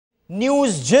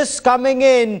news just coming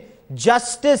in.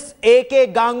 Justice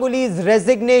A.K. Ganguly's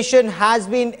resignation has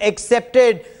been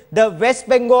accepted. The West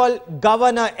Bengal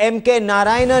Governor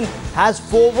M.K.Narayanan has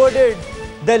forwarded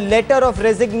the letter of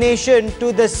resignation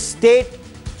to the State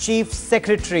Chief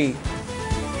Secretary.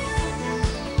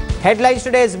 Headlines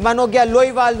today's Manogya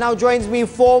Loiwal now joins me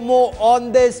for more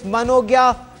on this.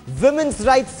 Manogya, women's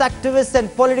rights activists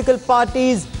and political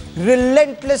parties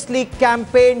relentlessly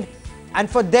campaigned, and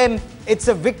for them it's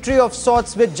a victory of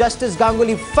sorts, with Justice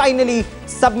Ganguly finally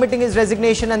submitting his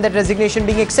resignation and that resignation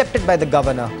being accepted by the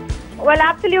governor. Well,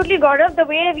 absolutely, Gaurav. The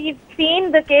way we've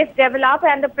seen the case develop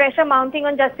and the pressure mounting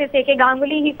on Justice A.K.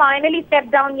 Ganguly, he finally stepped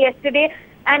down yesterday,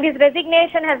 and his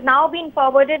resignation has now been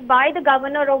forwarded by the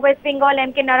Governor of West Bengal,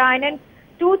 M.K.Narayanan,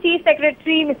 to Chief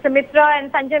Secretary Mr. Mitra,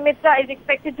 and Sanjay Mitra is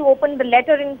expected to open the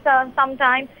letter in some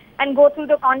time and go through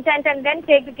the content and then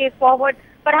take the case forward.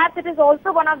 Perhaps it is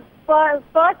also one of the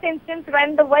first instances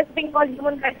when the West Bengal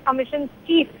Human Rights Commission's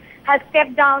chief has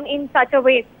stepped down in such a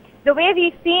way. The way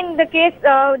we've seen the case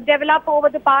develop over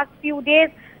the past few days,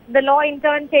 the law in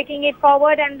turn taking it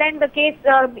forward, and then the case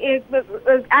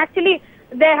actually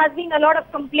there has been a lot of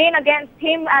complaint against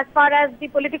him as far as the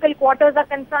political quarters are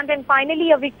concerned, and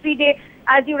finally a victory day,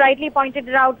 as you rightly pointed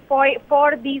out,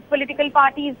 for these political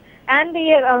parties and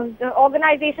the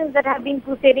organizations that have been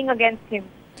crusading against him.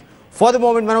 For the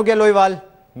moment, Manogya Loiwal,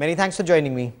 many thanks for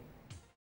joining me.